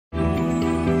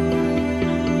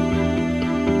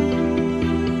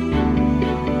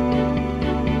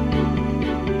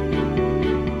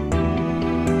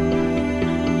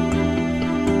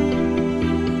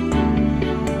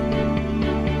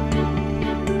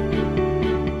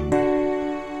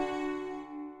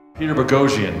Peter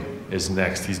Boghossian is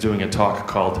next. He's doing a talk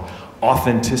called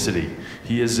Authenticity.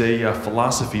 He is a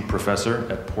philosophy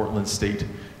professor at Portland State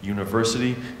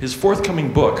University. His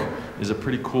forthcoming book is a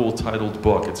pretty cool titled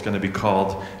book. It's going to be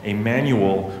called A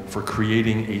Manual for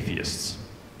Creating Atheists.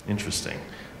 Interesting.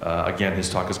 Again, his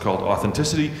talk is called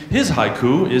Authenticity. His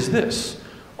haiku is this: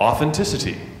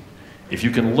 authenticity. If you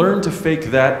can learn to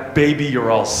fake that, baby, you're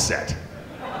all set.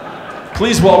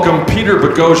 Please welcome Peter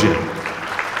Boghossian.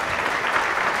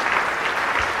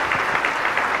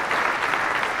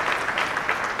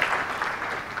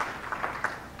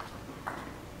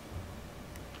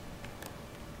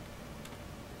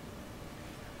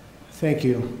 Thank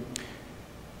you.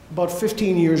 About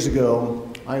 15 years ago,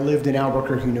 I lived in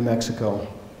Albuquerque, New Mexico.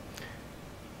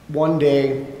 One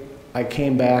day, I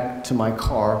came back to my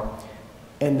car,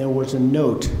 and there was a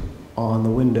note on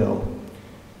the window.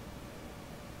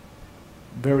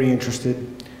 Very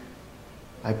interested.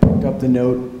 I picked up the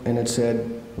note, and it said,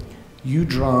 "You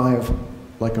drive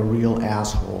like a real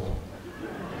asshole."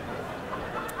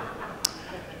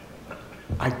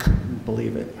 I couldn't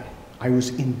believe it. I was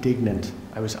indignant.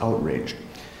 I was outraged.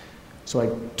 So I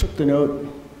took the note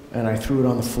and I threw it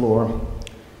on the floor,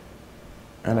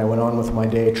 and I went on with my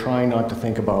day trying not to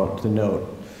think about the note.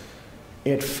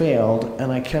 It failed,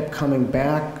 and I kept coming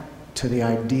back to the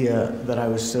idea that I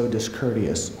was so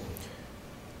discourteous.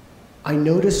 I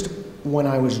noticed when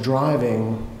I was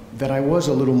driving that I was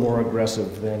a little more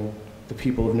aggressive than the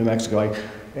people of New Mexico.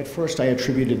 At first I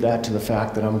attributed that to the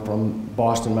fact that I'm from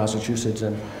Boston, Massachusetts,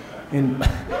 and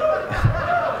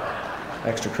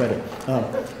extra credit.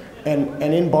 And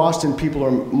in Boston, people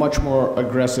are much more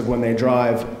aggressive when they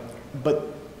drive.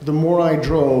 But the more I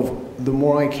drove, the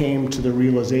more I came to the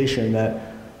realization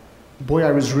that, boy,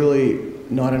 I was really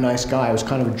not a nice guy. I was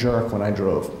kind of a jerk when I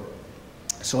drove.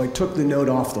 So I took the note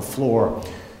off the floor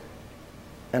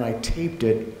and I taped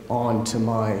it onto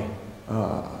my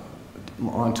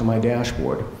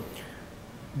dashboard.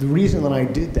 The reason that I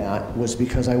did that was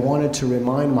because I wanted to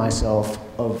remind myself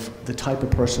of the type of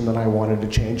person that I wanted to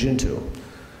change into.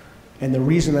 And the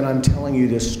reason that I'm telling you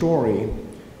this story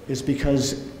is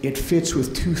because it fits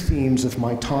with two themes of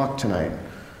my talk tonight: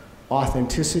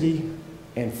 authenticity,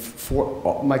 and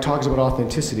my talk is about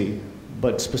authenticity,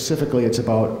 but specifically it's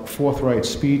about forthright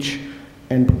speech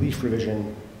and belief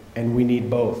revision, and we need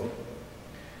both.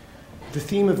 The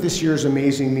theme of this year's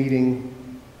amazing meeting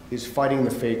is fighting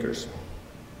the fakers.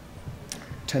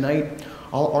 Tonight,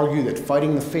 I'll argue that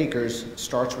fighting the fakers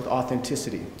starts with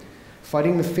authenticity.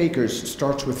 Fighting the fakers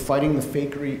starts with fighting the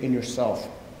fakery in yourself.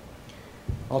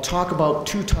 I'll talk about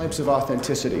two types of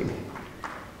authenticity.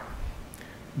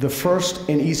 The first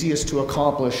and easiest to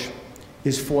accomplish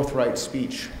is forthright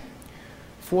speech.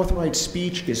 Forthright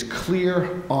speech is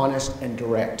clear, honest, and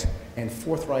direct, and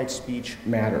forthright speech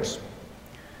matters.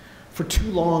 For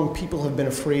too long, people have been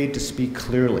afraid to speak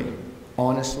clearly,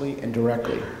 honestly, and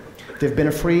directly. They've been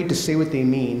afraid to say what they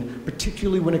mean,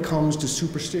 particularly when it comes to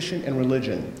superstition and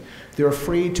religion. They're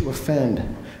afraid to offend.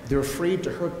 They're afraid to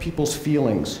hurt people's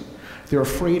feelings. They're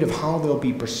afraid of how they'll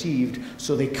be perceived,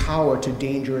 so they cower to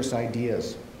dangerous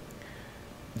ideas.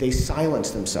 They silence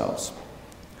themselves.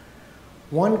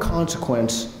 One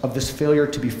consequence of this failure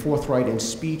to be forthright in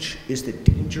speech is that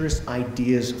dangerous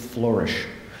ideas flourish.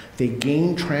 They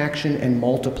gain traction and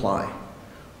multiply.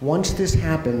 Once this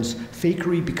happens,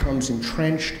 fakery becomes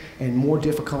entrenched and more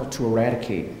difficult to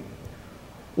eradicate.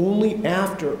 Only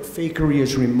after fakery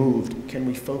is removed can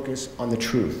we focus on the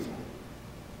truth.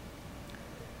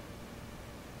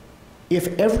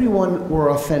 If everyone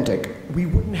were authentic, we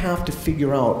wouldn't have to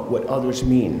figure out what others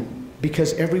mean,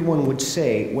 because everyone would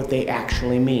say what they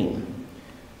actually mean.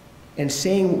 And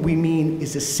saying what we mean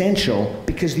is essential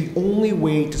because the only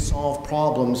way to solve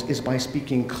problems is by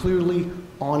speaking clearly,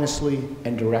 honestly,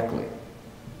 and directly.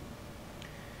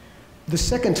 The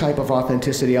second type of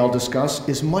authenticity I'll discuss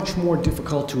is much more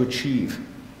difficult to achieve.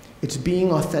 It's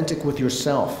being authentic with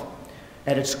yourself.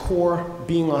 At its core,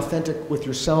 being authentic with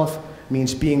yourself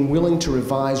means being willing to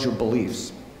revise your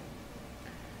beliefs.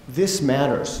 This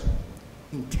matters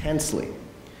intensely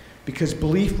because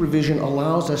belief revision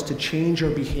allows us to change our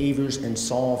behaviors and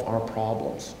solve our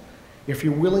problems. If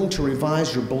you're willing to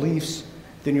revise your beliefs,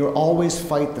 then you'll always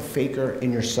fight the faker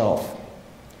in yourself.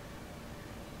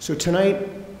 So tonight,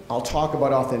 I'll talk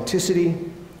about authenticity,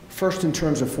 first in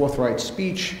terms of forthright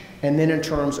speech, and then in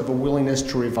terms of a willingness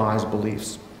to revise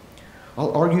beliefs.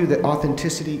 I'll argue that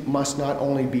authenticity must not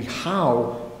only be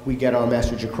how we get our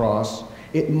message across,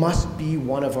 it must be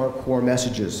one of our core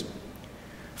messages.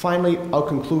 Finally, I'll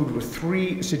conclude with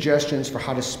 3 suggestions for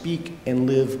how to speak and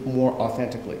live more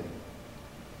authentically.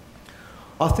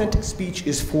 Authentic speech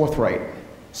is forthright.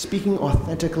 Speaking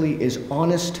authentically is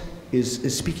honest,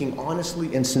 is speaking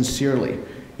honestly and sincerely.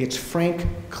 It's frank,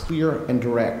 clear, and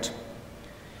direct.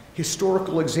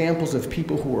 Historical examples of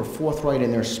people who were forthright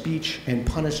in their speech and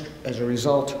punished as a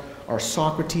result are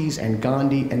Socrates and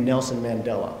Gandhi and Nelson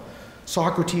Mandela.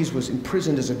 Socrates was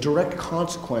imprisoned as a direct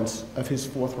consequence of his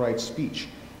forthright speech.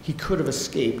 He could have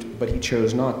escaped, but he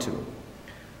chose not to.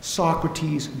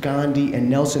 Socrates, Gandhi, and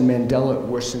Nelson Mandela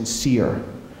were sincere.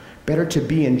 Better to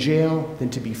be in jail than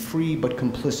to be free but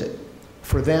complicit.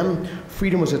 For them,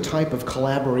 freedom was a type of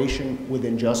collaboration with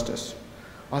injustice.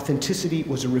 Authenticity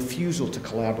was a refusal to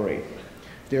collaborate.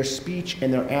 Their speech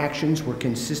and their actions were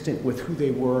consistent with who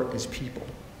they were as people.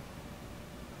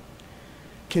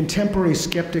 Contemporary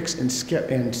skeptics and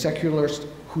secularists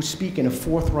who speak in a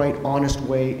forthright, honest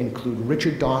way include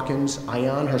Richard Dawkins,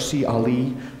 Ayaan Hirsi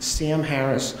Ali, Sam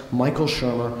Harris, Michael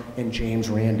Shermer, and James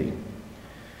Randi.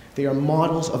 They are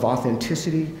models of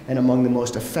authenticity and among the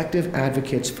most effective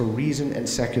advocates for reason and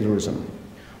secularism.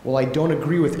 While I don't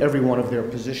agree with every one of their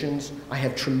positions, I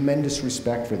have tremendous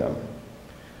respect for them.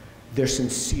 They're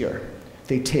sincere,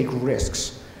 they take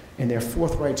risks, and their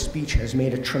forthright speech has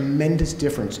made a tremendous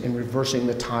difference in reversing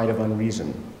the tide of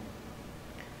unreason.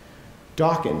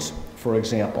 Dawkins, for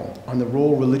example, on the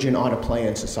role religion ought to play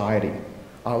in society.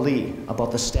 Ali,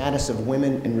 about the status of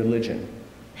women in religion.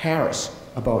 Harris,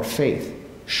 about faith.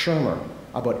 Shermer,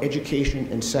 about education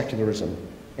and secularism.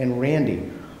 And Randi,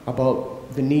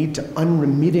 about the need to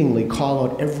unremittingly call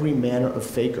out every manner of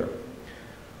faker.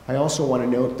 I also want to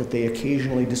note that they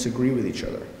occasionally disagree with each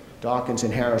other. Dawkins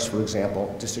and Harris, for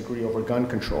example, disagree over gun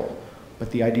control,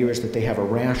 but the idea is that they have a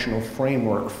rational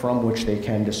framework from which they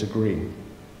can disagree.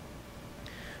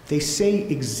 They say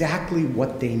exactly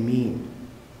what they mean.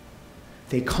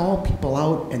 They call people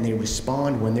out and they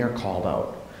respond when they're called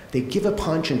out. They give a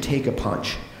punch and take a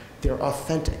punch. They're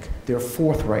authentic, they're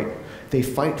forthright. They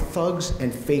fight thugs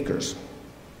and fakers.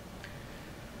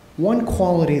 One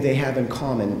quality they have in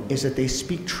common is that they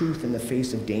speak truth in the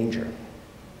face of danger.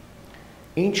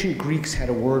 Ancient Greeks had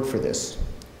a word for this,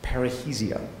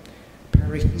 parrhesia.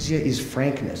 Parrhesia is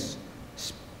frankness,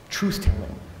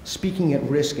 truth-telling, speaking at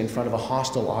risk in front of a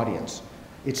hostile audience.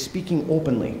 It's speaking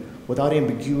openly, without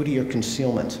ambiguity or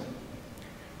concealment.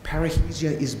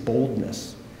 Parrhesia is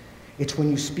boldness. It's when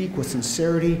you speak with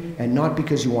sincerity and not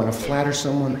because you want to flatter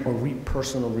someone or reap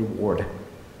personal reward.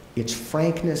 It's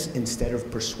frankness instead of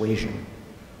persuasion.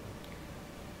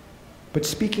 But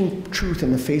speaking truth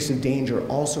in the face of danger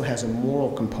also has a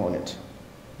moral component.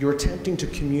 You're attempting to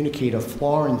communicate a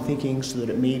flaw in thinking so that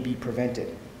it may be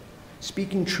prevented.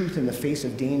 Speaking truth in the face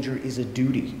of danger is a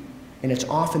duty, and it's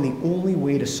often the only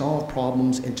way to solve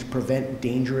problems and to prevent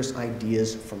dangerous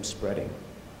ideas from spreading.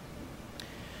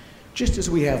 Just as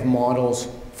we have models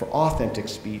for authentic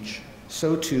speech,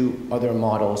 so too are there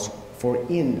models for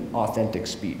inauthentic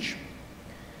speech.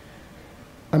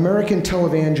 American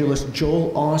televangelist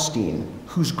Joel Osteen,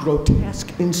 whose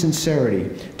grotesque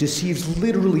insincerity deceives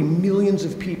literally millions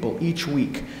of people each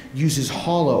week, uses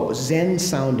hollow,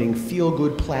 Zen-sounding,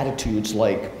 feel-good platitudes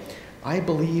like, "I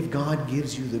believe God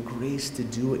gives you the grace to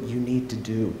do what you need to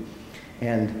do."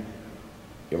 And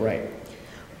you're right.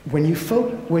 When you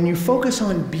focus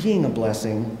on being a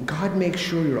blessing, God makes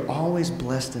sure you're always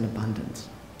blessed in abundance.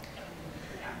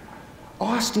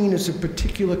 Osteen is a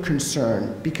particular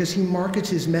concern because he markets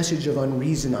his message of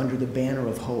unreason under the banner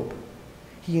of hope.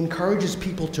 He encourages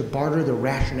people to barter their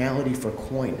rationality for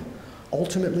coin.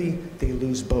 Ultimately, they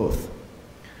lose both.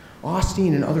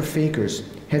 Osteen and other fakers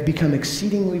have become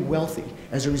exceedingly wealthy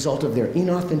as a result of their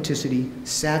inauthenticity,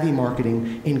 savvy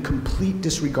marketing, and complete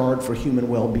disregard for human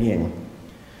well-being.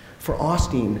 For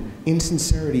Osteen,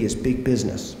 insincerity is big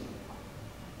business.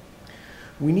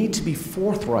 We need to be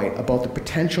forthright about the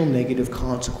potential negative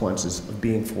consequences of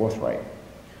being forthright.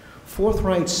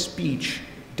 Forthright speech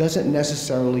doesn't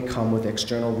necessarily come with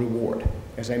external reward.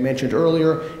 As I mentioned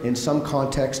earlier, in some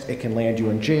context, it can land you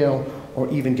in jail or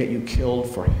even get you killed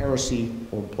for heresy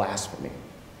or blasphemy.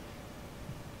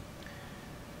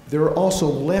 There are also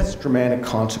less dramatic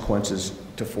consequences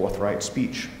to forthright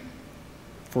speech.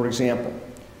 For example,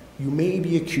 you may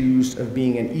be accused of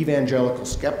being an evangelical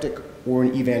skeptic or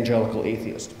an evangelical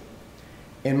atheist.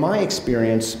 In my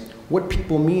experience, what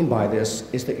people mean by this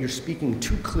is that you're speaking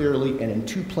too clearly and in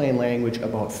too plain language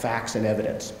about facts and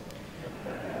evidence.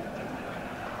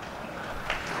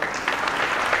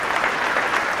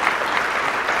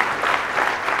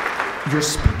 You're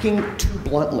speaking too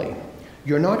bluntly.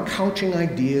 You're not couching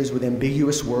ideas with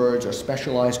ambiguous words or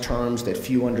specialized terms that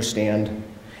few understand,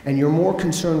 and you're more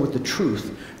concerned with the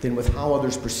truth than with how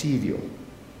others perceive you.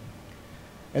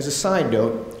 As a side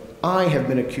note, I have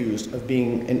been accused of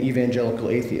being an evangelical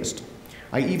atheist.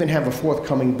 I even have a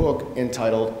forthcoming book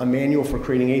entitled A Manual for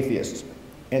Creating Atheists.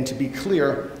 And to be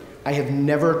clear, I have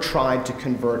never tried to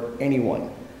convert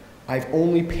anyone. I've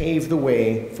only paved the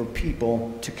way for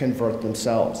people to convert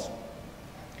themselves.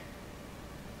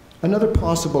 Another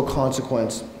possible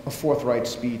consequence of forthright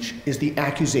speech is the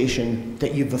accusation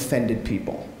that you've offended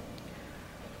people.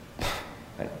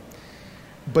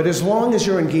 But as long as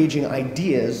you're engaging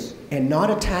ideas and not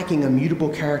attacking immutable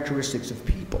characteristics of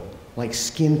people, like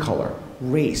skin color,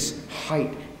 race,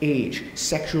 height, age,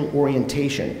 sexual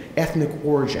orientation, ethnic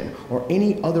origin, or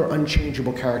any other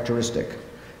unchangeable characteristic,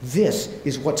 this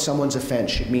is what someone's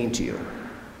offense should mean to you.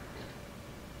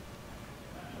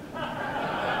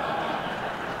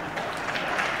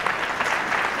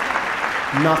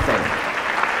 Nothing.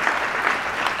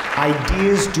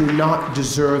 Ideas do not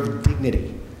deserve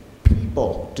dignity.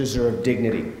 People deserve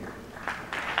dignity.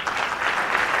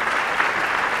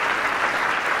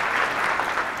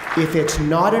 If it's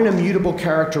not an immutable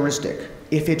characteristic,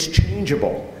 if it's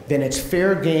changeable, then it's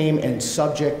fair game and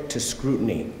subject to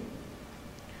scrutiny.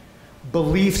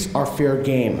 Beliefs are fair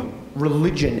game.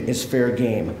 Religion is fair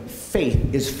game.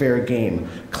 Faith is fair game.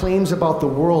 Claims about the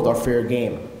world are fair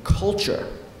game. Culture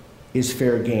is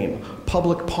fair game.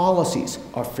 Public policies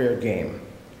are fair game.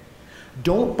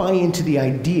 Don't buy into the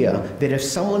idea that if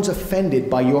someone's offended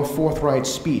by your forthright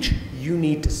speech, you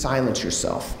need to silence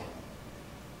yourself.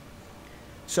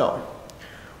 So,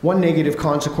 one negative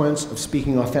consequence of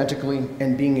speaking authentically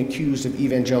and being accused of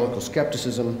evangelical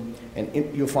skepticism, and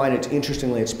you'll find it,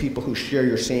 interestingly, it's people who share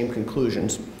your same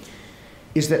conclusions,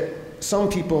 is that some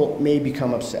people may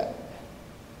become upset.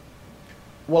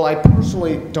 While I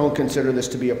personally don't consider this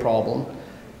to be a problem,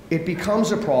 it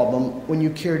becomes a problem when you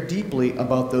care deeply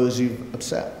about those you've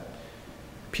upset,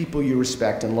 people you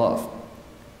respect and love,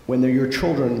 when they're your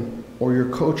children or your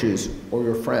coaches or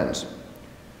your friends.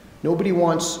 Nobody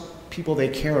wants people they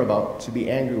care about to be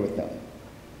angry with them.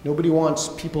 Nobody wants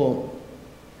people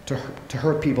to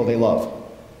hurt people they love.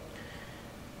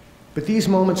 But these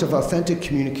moments of authentic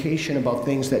communication about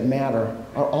things that matter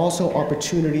are also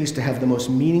opportunities to have the most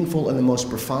meaningful and the most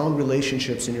profound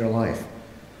relationships in your life.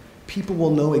 People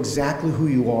will know exactly who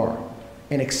you are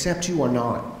and accept you or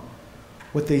not.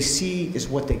 What they see is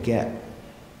what they get.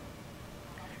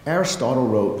 Aristotle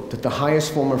wrote that the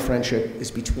highest form of friendship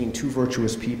is between two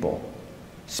virtuous people.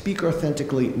 Speak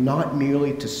authentically, not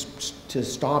merely to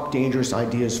stop dangerous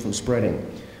ideas from spreading,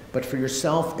 but for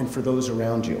yourself and for those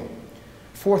around you.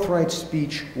 Forthright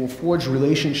speech will forge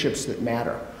relationships that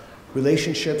matter,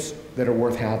 relationships that are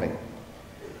worth having.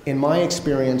 In my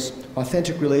experience,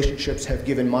 authentic relationships have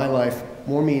given my life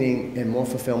more meaning and more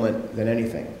fulfillment than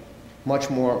anything. Much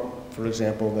more, for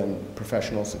example, than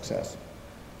professional success.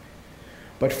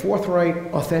 But forthright,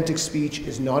 authentic speech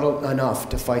is not enough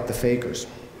to fight the fakers.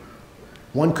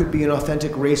 One could be an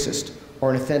authentic racist or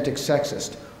an authentic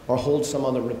sexist or hold some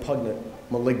other repugnant,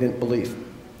 malignant belief.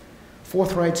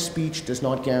 Forthright speech does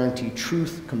not guarantee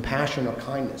truth, compassion, or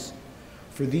kindness.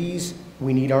 For these,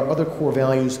 we need our other core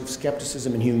values of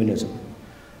skepticism and humanism.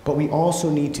 But we also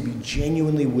need to be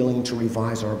genuinely willing to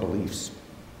revise our beliefs.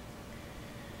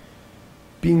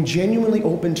 Being genuinely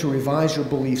open to revise your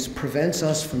beliefs prevents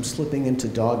us from slipping into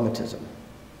dogmatism.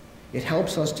 It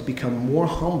helps us to become more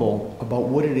humble about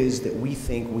what it is that we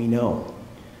think we know.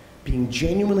 Being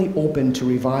genuinely open to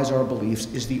revise our beliefs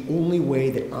is the only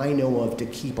way that I know of to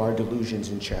keep our delusions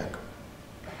in check.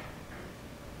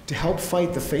 To help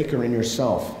fight the faker in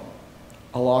yourself,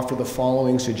 I'll offer the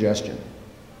following suggestion.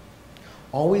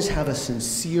 Always have a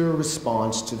sincere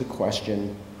response to the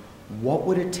question, what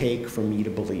would it take for me to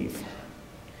believe?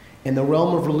 In the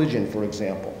realm of religion, for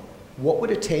example, what would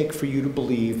it take for you to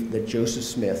believe that Joseph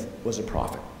Smith was a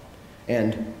prophet?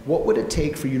 And what would it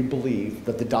take for you to believe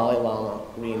that the Dalai Lama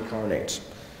reincarnates?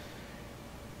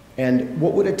 And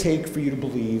what would it take for you to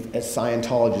believe, as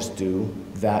Scientologists do,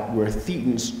 that we're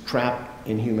thetans trapped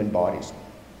in human bodies?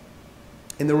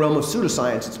 In the realm of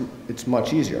pseudoscience, it's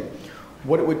much easier.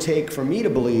 What it would take for me to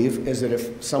believe is that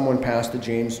if someone passed the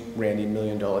James Randi $1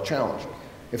 Million Challenge,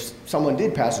 if someone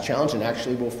did pass a challenge, and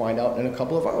actually we'll find out in a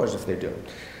couple of hours if they do.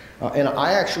 And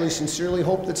I actually sincerely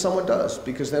hope that someone does,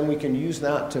 because then we can use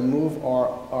that to move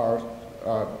our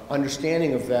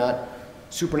understanding of that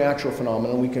supernatural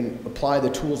phenomenon. We can apply the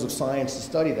tools of science to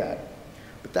study that.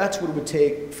 But that's what it would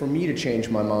take for me to change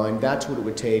my mind. That's what it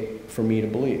would take for me to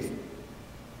believe.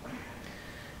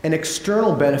 An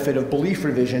external benefit of belief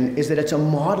revision is that it's a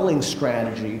modeling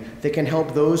strategy that can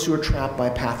help those who are trapped by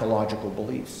pathological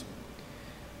beliefs.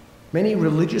 Many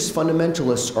religious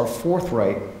fundamentalists are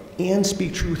forthright and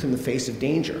speak truth in the face of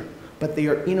danger, but they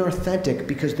are inauthentic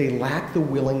because they lack the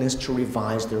willingness to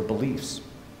revise their beliefs.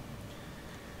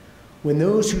 When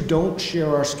those who don't share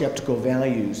our skeptical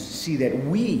values see that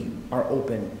we are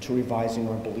open to revising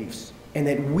our beliefs and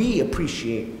that we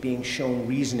appreciate being shown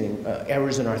reasoning,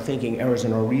 errors in our thinking, errors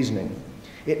in our reasoning,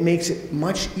 it makes it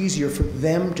much easier for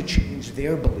them to change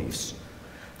their beliefs.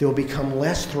 They'll become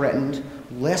less threatened,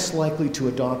 less likely to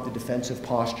adopt a defensive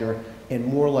posture, and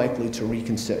more likely to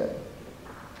reconsider.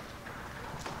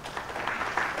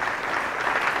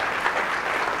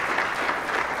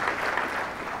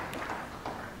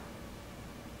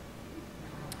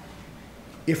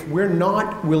 If we're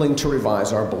not willing to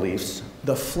revise our beliefs,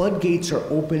 the floodgates are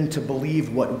open to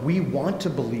believe what we want to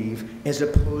believe as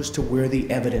opposed to where the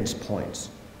evidence points.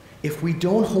 If we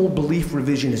don't hold belief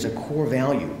revision as a core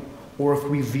value, or if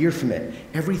we veer from it,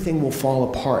 everything will fall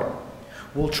apart.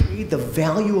 We'll trade the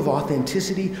value of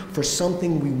authenticity for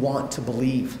something we want to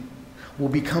believe. We'll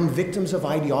become victims of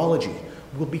ideology.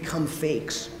 We'll become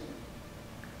fakes.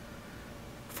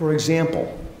 For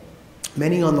example,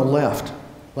 many on the left,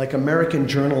 like American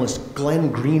journalist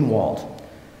Glenn Greenwald,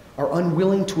 are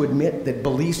unwilling to admit that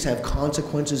beliefs have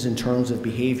consequences in terms of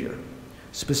behavior.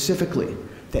 Specifically,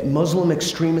 that Muslim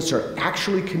extremists are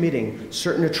actually committing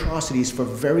certain atrocities for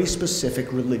very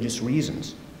specific religious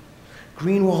reasons.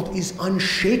 Greenwald is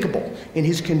unshakable in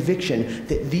his conviction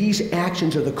that these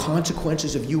actions are the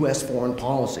consequences of US foreign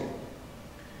policy.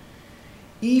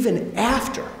 Even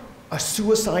after a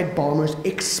suicide bomber's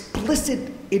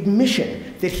explicit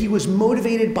admission that he was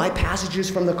motivated by passages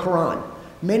from the Quran,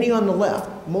 many on the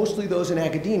left, mostly those in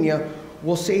academia,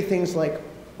 will say things like,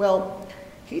 well,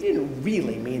 he didn't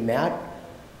really mean that,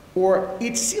 or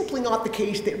it's simply not the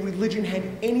case that religion had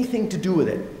anything to do with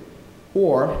it,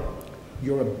 or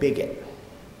you're a bigot.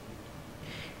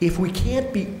 If we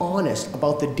can't be honest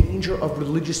about the danger of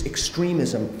religious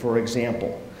extremism, for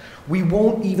example, we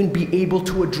won't even be able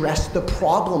to address the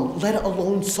problem, let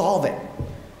alone solve it.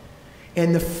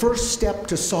 And the first step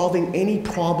to solving any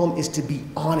problem is to be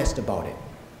honest about it.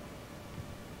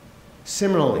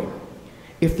 Similarly,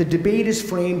 if the debate is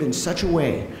framed in such a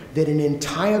way that an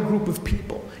entire group of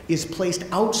people is placed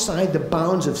outside the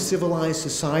bounds of civilized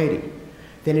society,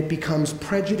 then it becomes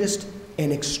prejudiced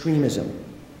and extremism.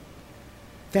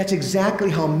 That's exactly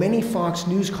how many Fox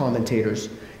News commentators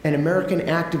and American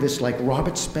activists like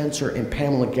Robert Spencer and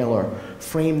Pamela Geller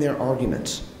frame their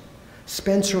arguments.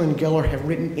 Spencer and Geller have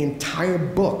written entire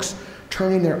books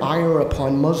turning their ire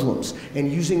upon Muslims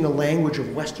and using the language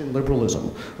of Western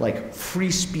liberalism, like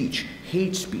free speech,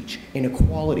 hate speech, and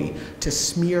equality, to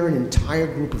smear an entire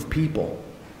group of people.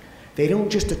 They don't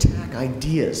just attack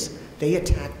ideas, they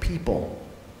attack people.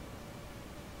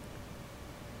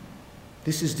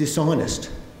 This is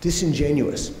dishonest,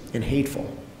 disingenuous, and hateful.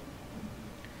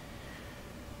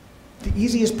 The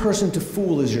easiest person to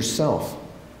fool is yourself.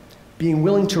 Being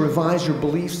willing to revise your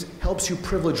beliefs helps you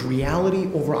privilege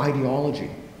reality over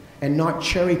ideology and not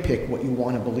cherry pick what you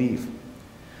want to believe.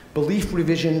 Belief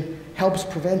revision helps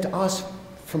prevent us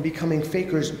from becoming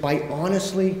fakers by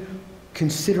honestly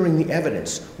considering the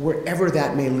evidence, wherever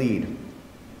that may lead.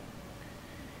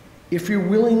 If you're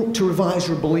willing to revise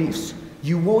your beliefs,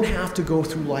 you won't have to go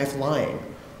through life lying,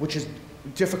 which is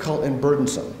difficult and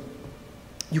burdensome.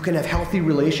 You can have healthy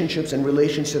relationships and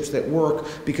relationships that work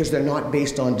because they're not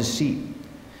based on deceit.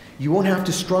 You won't have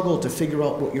to struggle to figure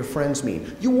out what your friends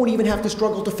mean. You won't even have to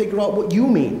struggle to figure out what you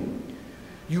mean.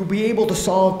 You'll be able to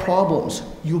solve problems.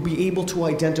 You'll be able to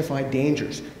identify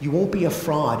dangers. You won't be a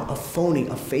fraud, a phony,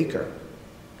 a faker.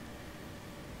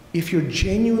 If you're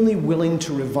genuinely willing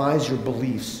to revise your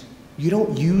beliefs, you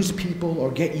don't use people or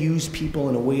get used people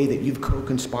in a way that you've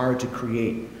co-conspired to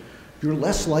create. You're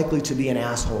less likely to be an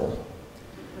asshole.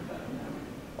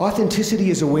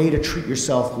 Authenticity is a way to treat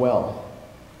yourself well.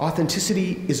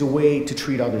 Authenticity is a way to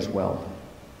treat others well.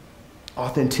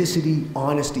 Authenticity,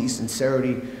 honesty,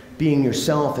 sincerity, being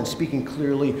yourself and speaking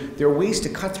clearly, there are ways to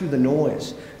cut through the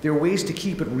noise. There are ways to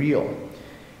keep it real.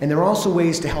 And there are also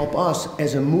ways to help us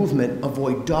as a movement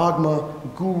avoid dogma,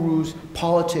 gurus,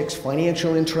 politics,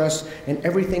 financial interests, and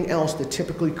everything else that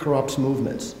typically corrupts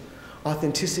movements.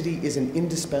 Authenticity is an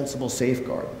indispensable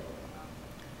safeguard.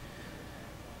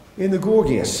 In the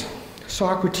Gorgias,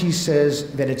 Socrates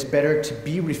says that it's better to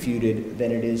be refuted than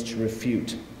it is to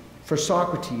refute. For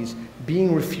Socrates,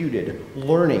 being refuted,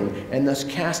 learning, and thus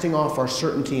casting off our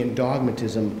certainty and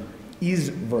dogmatism is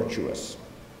virtuous.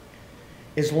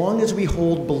 As long as we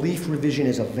hold belief revision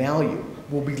as a value,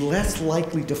 we'll be less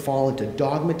likely to fall into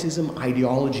dogmatism,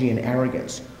 ideology, and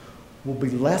arrogance. We'll be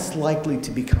less likely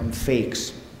to become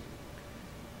fakes.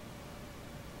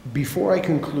 Before I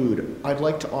conclude, I'd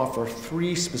like to offer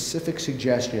 3 specific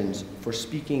suggestions for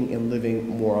speaking and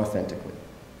living more authentically.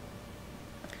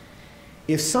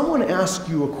 If someone asks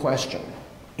you a question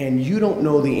and you don't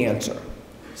know the answer,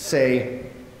 say,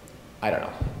 I don't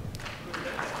know.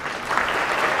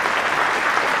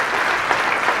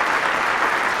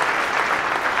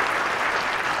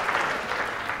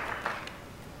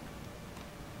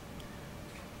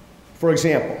 For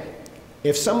example,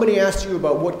 if somebody asks you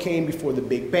about what came before the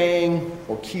Big Bang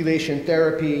or chelation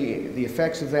therapy, the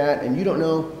effects of that, and you don't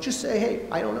know, just say, hey,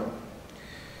 I don't know.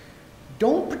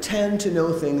 Don't pretend to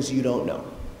know things you don't know.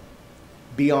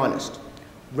 Be honest.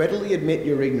 Readily admit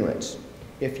your ignorance.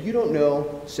 If you don't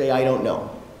know, say, I don't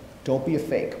know. Don't be a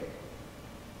fake.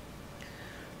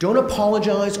 Don't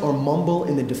apologize or mumble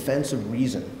in the defense of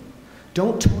reason.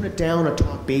 Don't tone it down or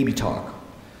talk baby talk.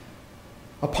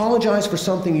 Apologize for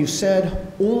something you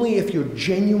said only if you're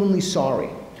genuinely sorry,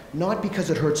 not because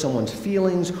it hurt someone's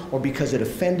feelings or because it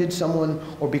offended someone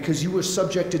or because you were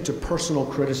subjected to personal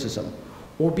criticism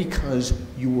or because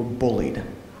you were bullied.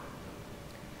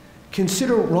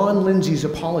 Consider Ron Lindsay's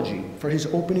apology for his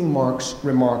opening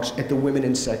remarks at the Women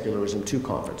in Secularism 2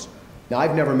 conference. Now,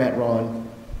 I've never met Ron.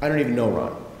 I don't even know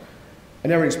Ron. I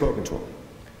never even spoken to him.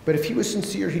 But if he was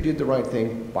sincere, he did the right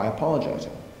thing by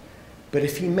apologizing. But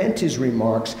if he meant his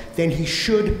remarks, then he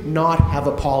should not have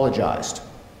apologized.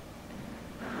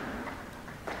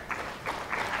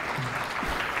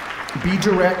 Be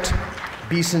direct,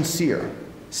 be sincere,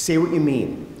 say what you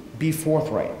mean, be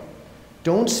forthright.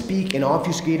 Don't speak in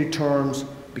obfuscated terms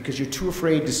because you're too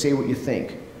afraid to say what you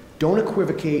think. Don't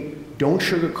equivocate, don't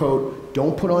sugarcoat,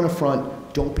 don't put on a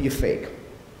front, don't be a fake.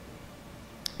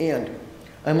 And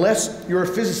unless you're a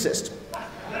physicist,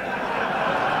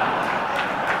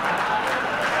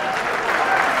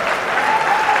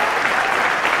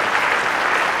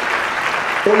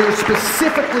 or you're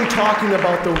specifically talking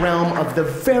about the realm of the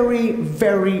very,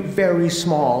 very, very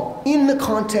small, in the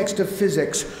context of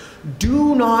physics,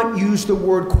 do not use the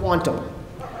word quantum.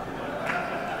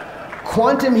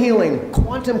 Quantum healing,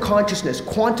 quantum consciousness,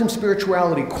 quantum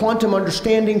spirituality, quantum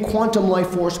understanding, quantum life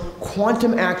force,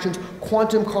 quantum actions,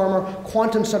 quantum karma,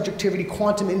 quantum subjectivity,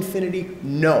 quantum infinity,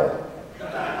 no.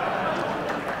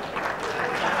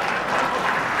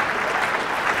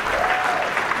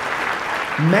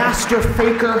 Master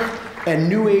faker and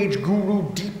New Age guru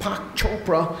Deepak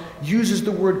Chopra uses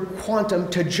the word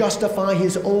quantum to justify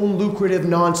his own lucrative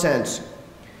nonsense.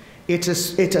 It's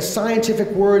a scientific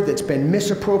word that's been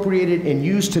misappropriated and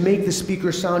used to make the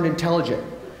speaker sound intelligent.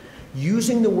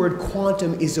 Using the word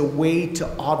quantum is a way to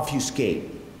obfuscate.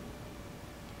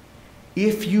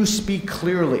 If you speak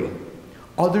clearly,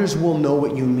 others will know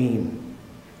what you mean,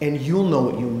 and you'll know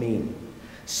what you mean.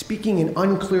 Speaking in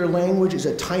unclear language is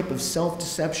a type of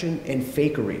self-deception and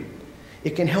fakery.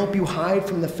 It can help you hide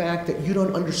from the fact that you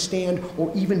don't understand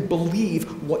or even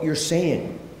believe what you're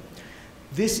saying.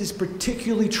 This is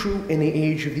particularly true in the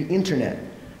age of the internet.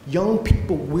 Young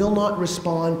people will not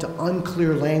respond to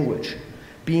unclear language.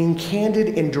 Being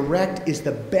candid and direct is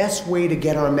the best way to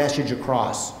get our message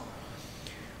across.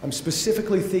 I'm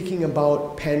specifically thinking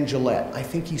about Penn Jillette. I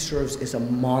think he serves as a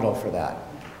model for that.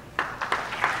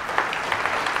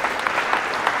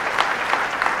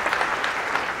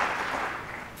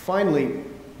 Finally,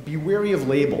 be wary of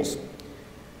labels.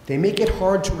 They make it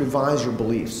hard to revise your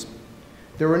beliefs.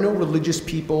 There are no religious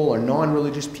people or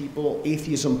non-religious people,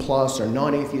 atheism plus or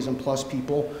non-atheism plus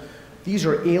people. These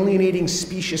are alienating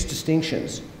specious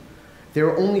distinctions. There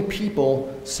are only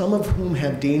people, some of whom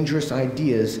have dangerous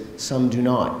ideas, some do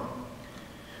not.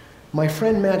 My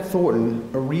friend Matt Thornton,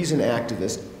 a reason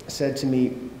activist, said to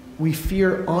me, "We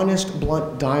fear honest,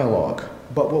 blunt dialogue,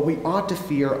 but what we ought to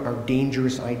fear are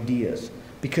dangerous ideas.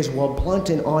 Because while blunt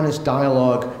and honest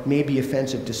dialogue may be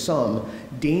offensive to some,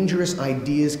 dangerous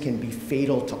ideas can be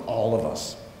fatal to all of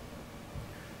us."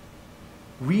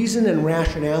 Reason and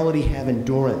rationality have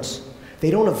endurance.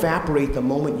 They don't evaporate the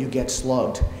moment you get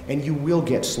slugged, and you will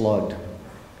get slugged.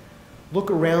 Look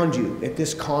around you at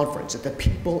this conference, at the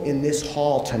people in this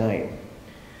hall tonight.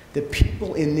 The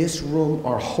people in this room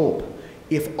are hope.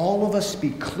 If all of us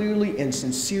speak clearly and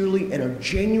sincerely and are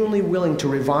genuinely willing to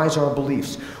revise our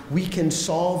beliefs, we can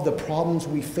solve the problems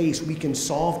we face. We can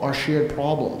solve our shared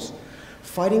problems.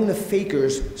 Fighting the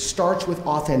fakers starts with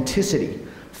authenticity.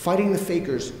 Fighting the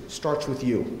fakers starts with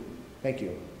you. Thank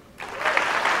you.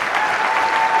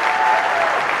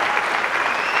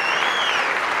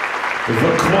 The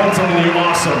quantumly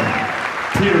awesome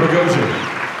Peter Boghossian.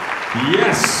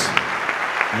 Yes.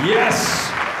 Yes.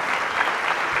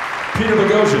 Peter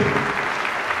Boghossian.